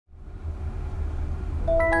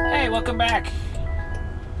welcome back.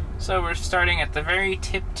 So we're starting at the very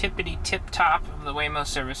tippity-tip top of the Waymo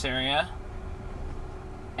service area.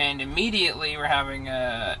 And immediately we're having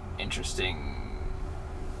a interesting...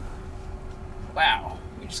 Wow,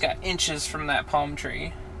 we just got inches from that palm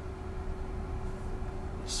tree.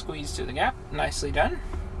 Squeeze through the gap, nicely done.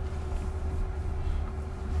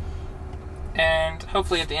 And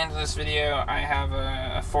hopefully at the end of this video I have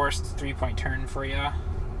a forced 3-point turn for you.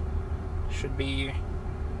 Should be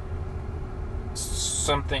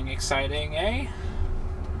something exciting, eh?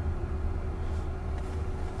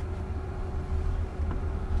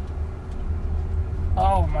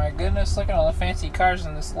 Oh my goodness, look at all the fancy cars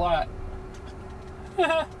in this lot.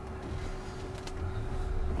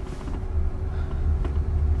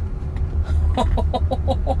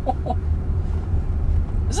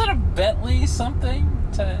 Is that a Bentley something?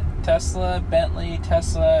 Tesla, Bentley,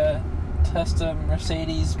 Tesla,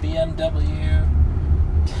 Mercedes, BMW.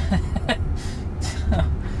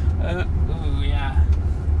 Ooh, yeah.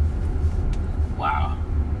 Wow.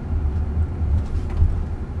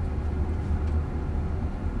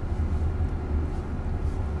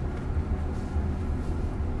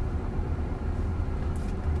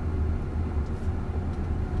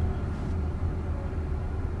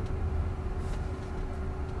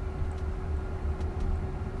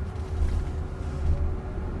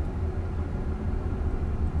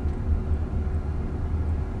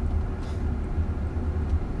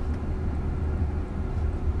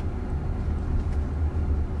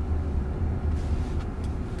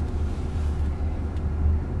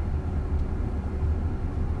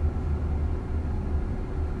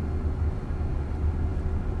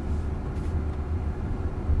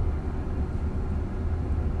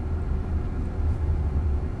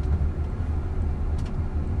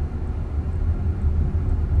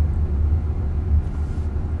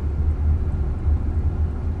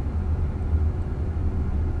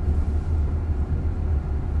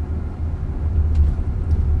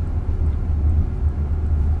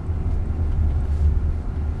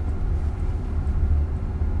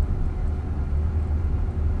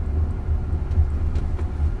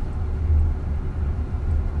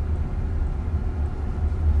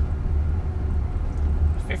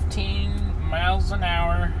 Miles an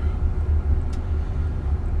hour.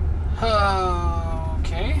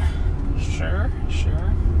 Okay. Sure.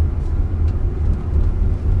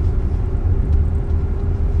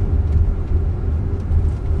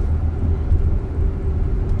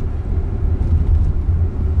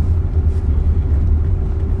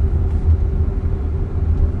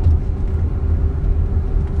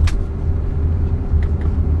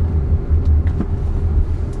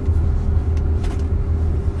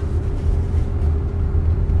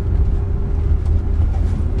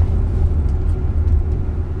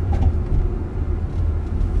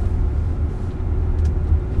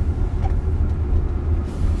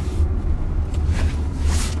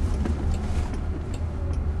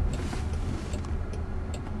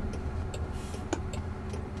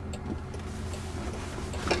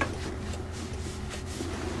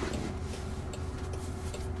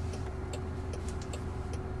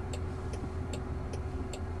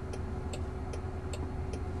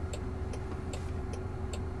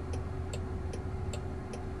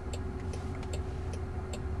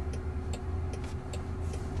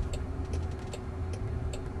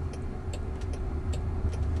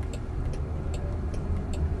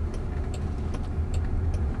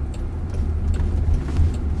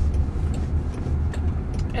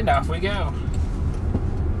 And off we go.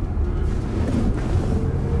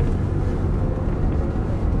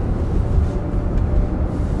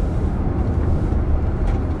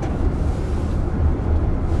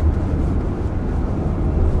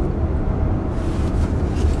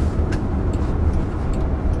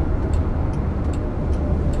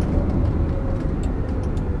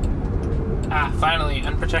 Ah, finally,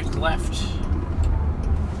 unprotected left.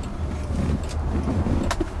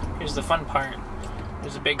 Here's the fun part.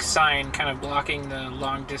 There's a big sign kind of blocking the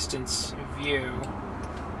long distance view.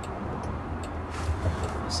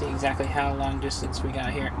 Let's see exactly how long distance we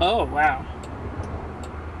got here. Oh, wow.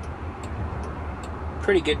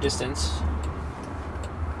 Pretty good distance.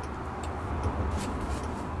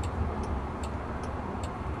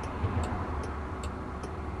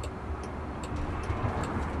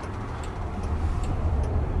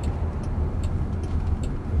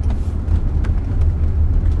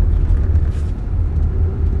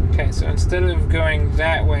 So instead of going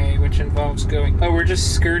that way, which involves going... Oh, we're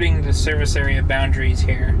just skirting the service area boundaries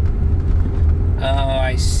here. Oh,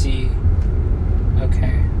 I see.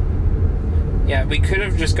 Okay. Yeah, we could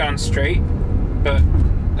have just gone straight, but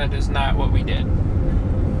that is not what we did.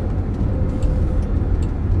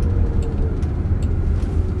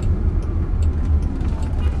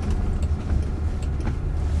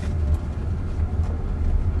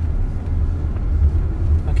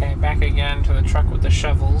 back again to the truck with the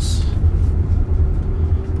shovels.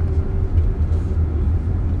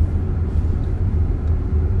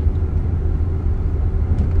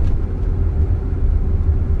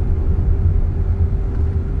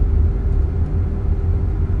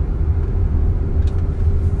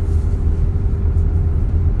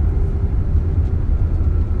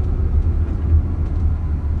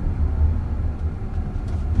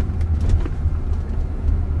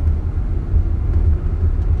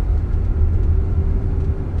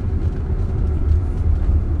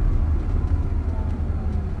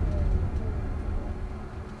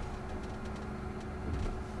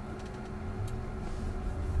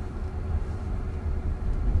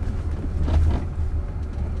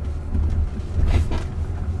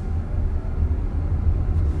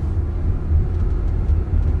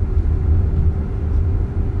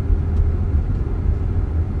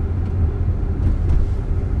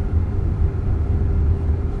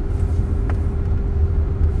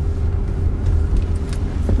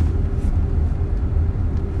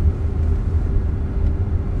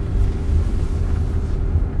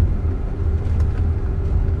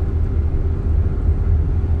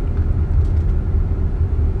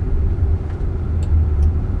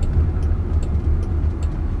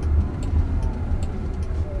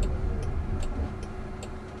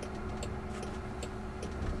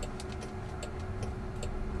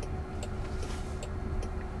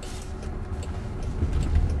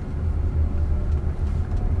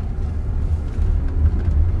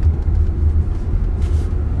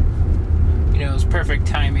 Perfect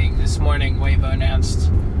timing. This morning, Waymo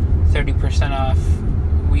announced 30% off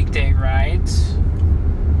weekday rides.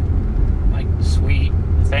 Like, sweet.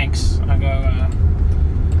 Thanks. I'll go,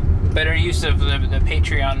 better use of the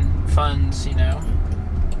Patreon funds, you know.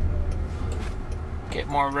 Get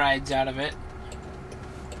more rides out of it.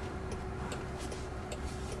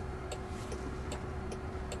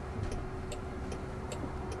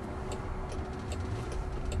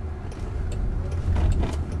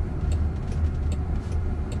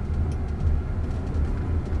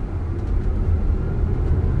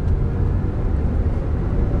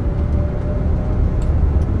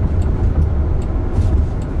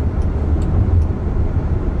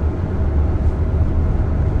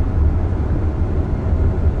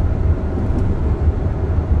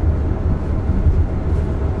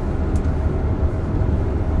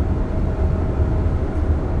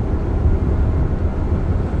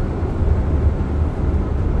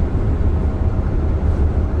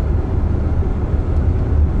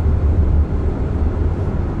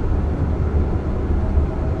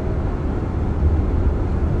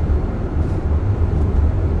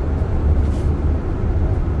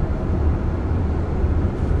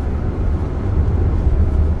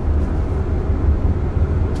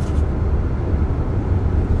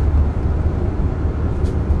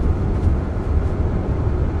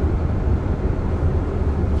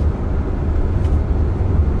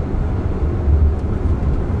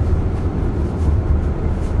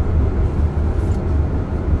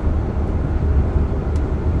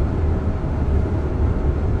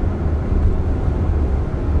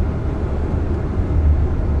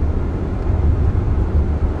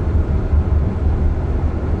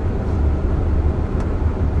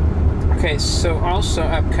 Okay, so also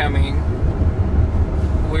upcoming,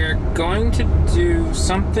 we're going to do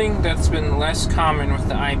something that's been less common with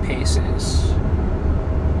the I-Paces,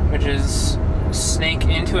 which is snake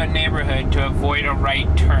into a neighborhood to avoid a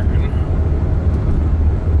right turn.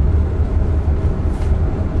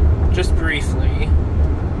 Just briefly.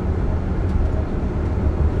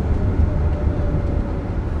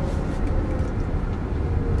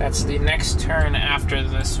 That's the next turn after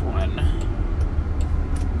this one.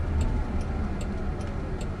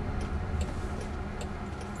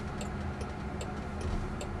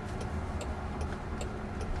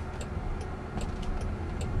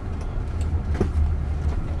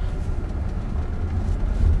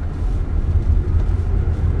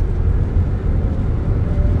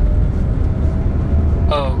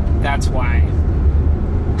 That's why.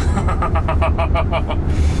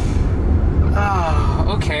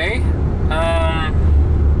 Oh, okay.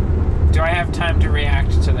 Do I have time to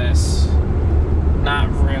react to this? Not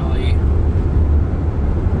really.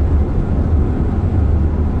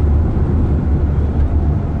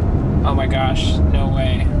 Oh my gosh, no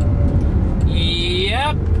way.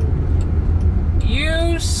 Yep.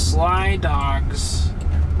 You sly dogs.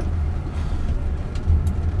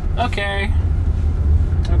 Okay.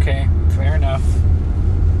 Okay, fair enough.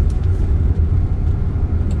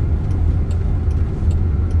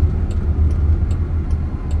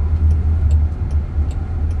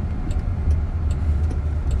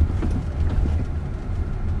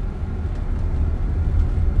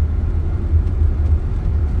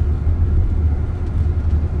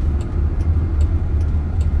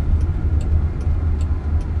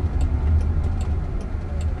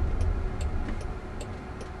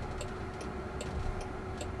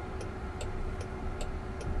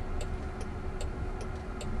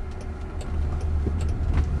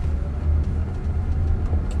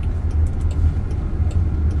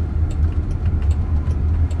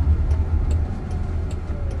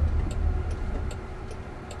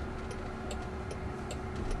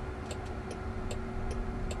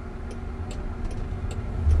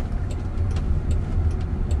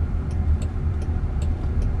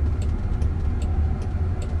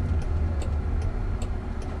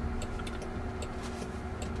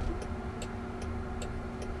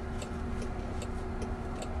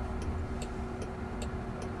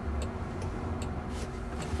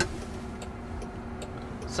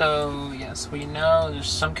 So, yes, we know there's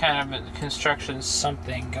some kind of a construction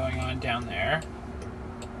something going on down there.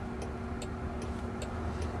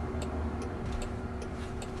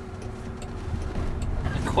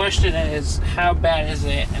 The question is, how bad is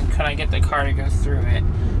it, and can I get the car to go through it?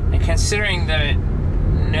 And considering that it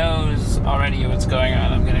knows already what's going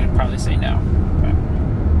on, I'm going to probably say no.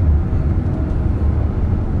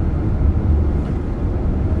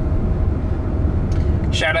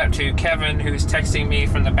 Shout out to Kevin, who's texting me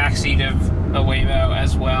from the backseat of a Waymo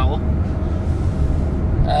as well.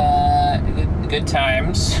 Good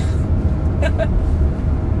times.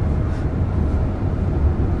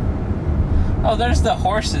 Oh, there's the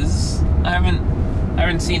horses. I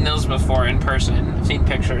haven't seen those before in person. I've seen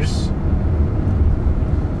pictures.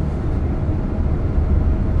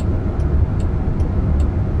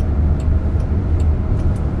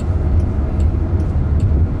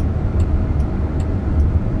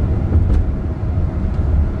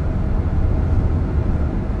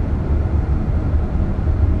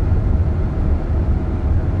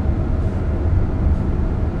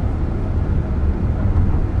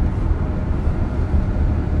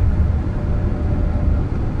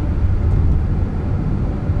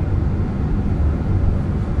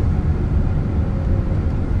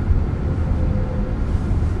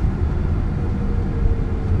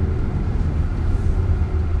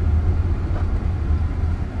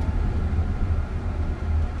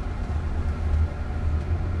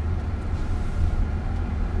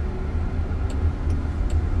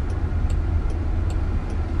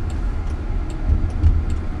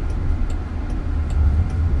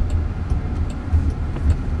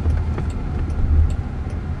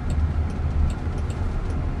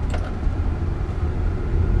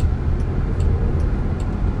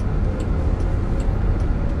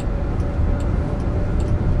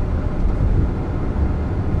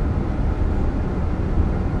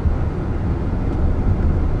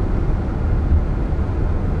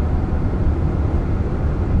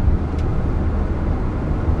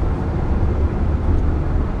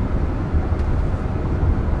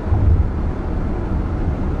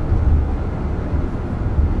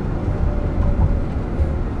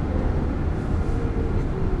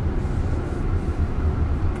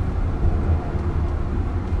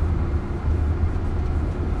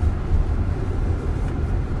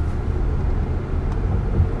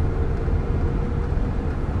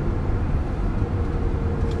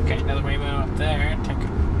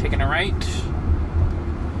 Right.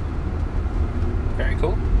 Very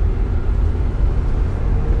cool.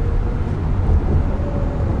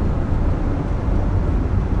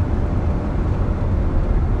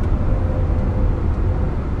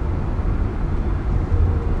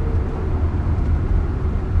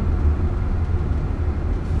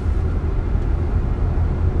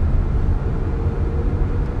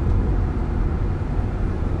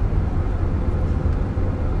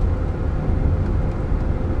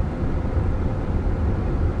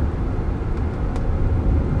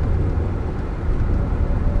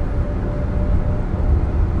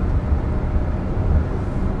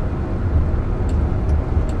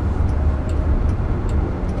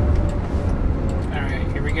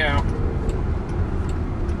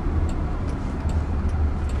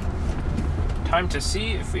 Time to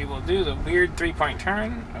see if we will do the weird three-point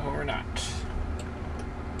turn or not.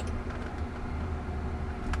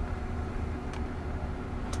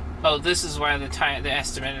 Oh, this is why the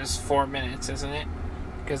estimate is 4 minutes, isn't it?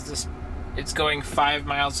 Because it's going 5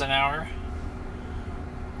 miles an hour.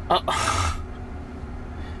 Oh.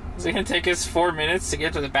 Is it gonna take us 4 minutes to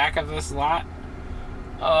get to the back of this lot?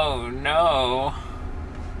 Oh no.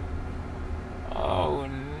 Oh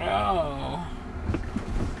no.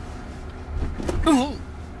 Ooh.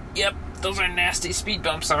 Yep, those are nasty speed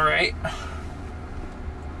bumps, alright.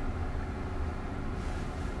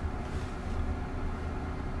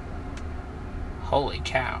 Holy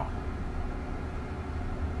cow.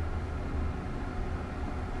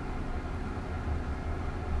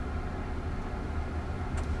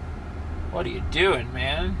 What are you doing,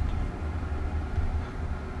 man?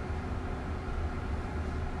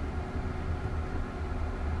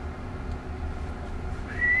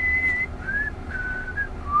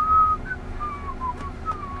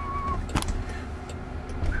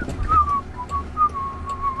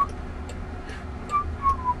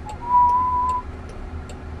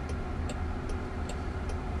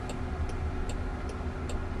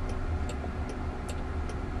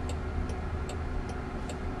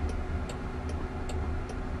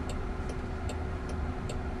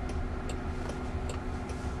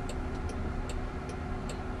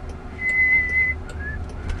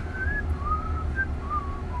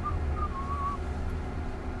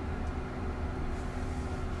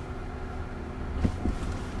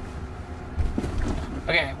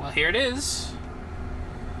 Okay, well, here it is.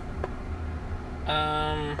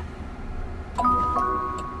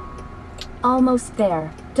 Almost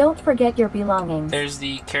there. Don't forget your belongings. There's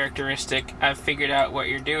the characteristic. I've figured out what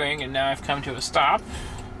you're doing, and now I've come to a stop.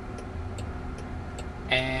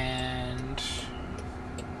 And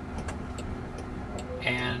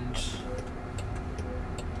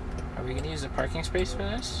are we gonna use the parking space for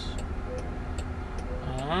this?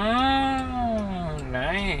 Oh,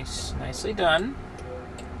 nice. Nicely done.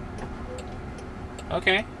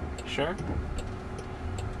 Okay, sure.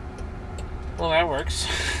 Well, that works.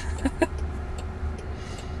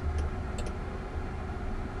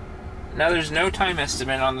 Now there's no time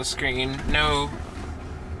estimate on the screen. No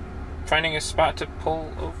finding a spot to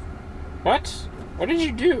pull over. What? What did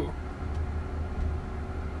you do?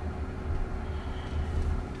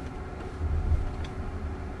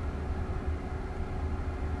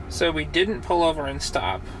 So we didn't pull over and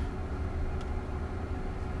stop.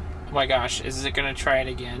 Oh my gosh, is it gonna try it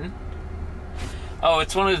again? Oh,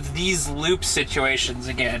 it's one of these loop situations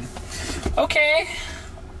again. Okay,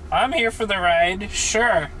 I'm here for the ride,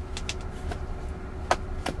 sure.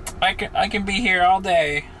 I can be here all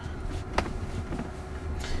day.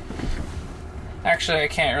 Actually, I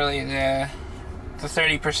can't really. The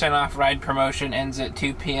 30% off ride promotion ends at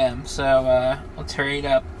 2 p.m. So let's hurry it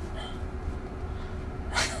up.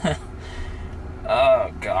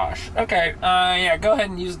 Oh gosh. Okay. Yeah. Go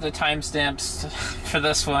ahead and use the timestamps for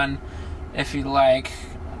this one, if you like.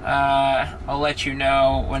 I'll let you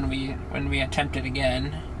know when we attempt it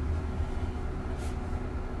again.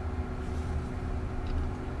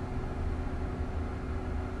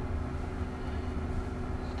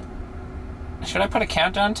 Should I put a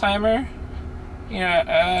countdown timer?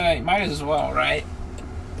 Yeah, might as well, right?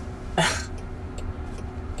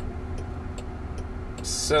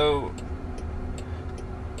 So,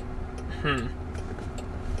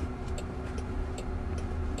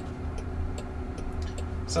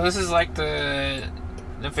 So this is like the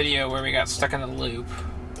video where we got stuck in the loop.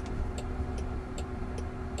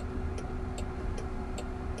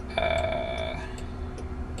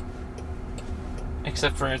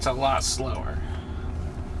 Except for it's a lot slower.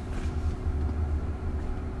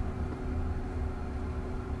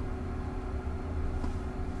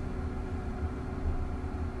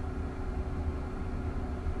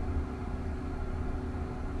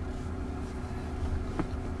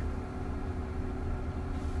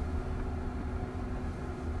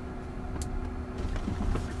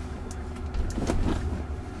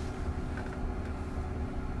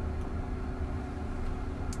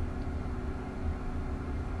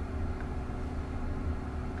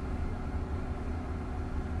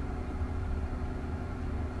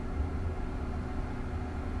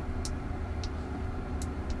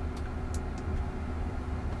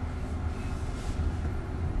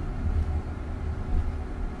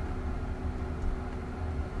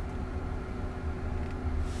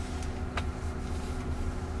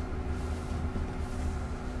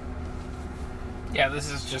 Yeah,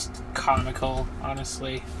 this is just comical,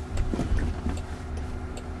 honestly.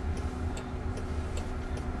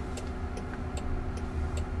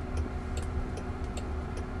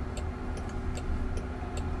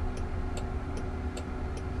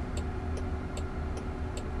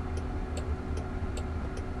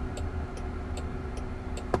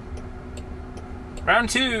 Round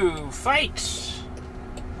 2, fight!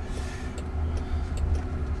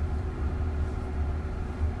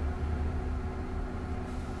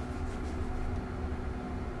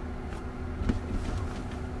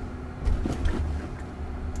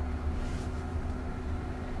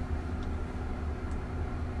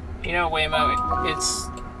 You know, Waymo, it's,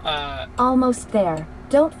 almost there.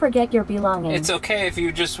 Don't forget your belongings. It's okay if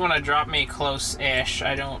you just want to drop me close-ish.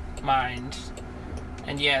 I don't mind.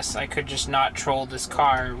 And yes, I could just not troll this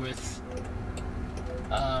car with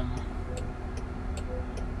a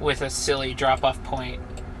silly drop-off point.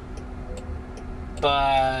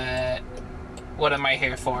 But what am I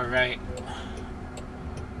here for, right?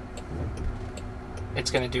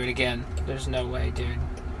 It's gonna do it again. There's no way, dude.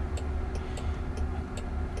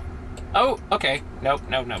 Oh, okay. Nope.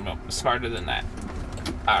 Smarter than that.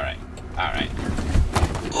 Alright.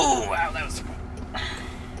 Ooh, wow, that was...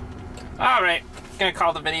 Alright. Gonna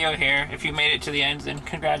call the video here. If you made it to the end, then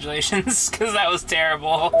congratulations, because that was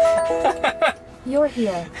terrible. You're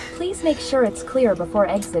here. Please make sure it's clear before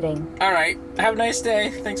exiting. Alright. Have a nice day.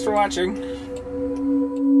 Thanks for watching.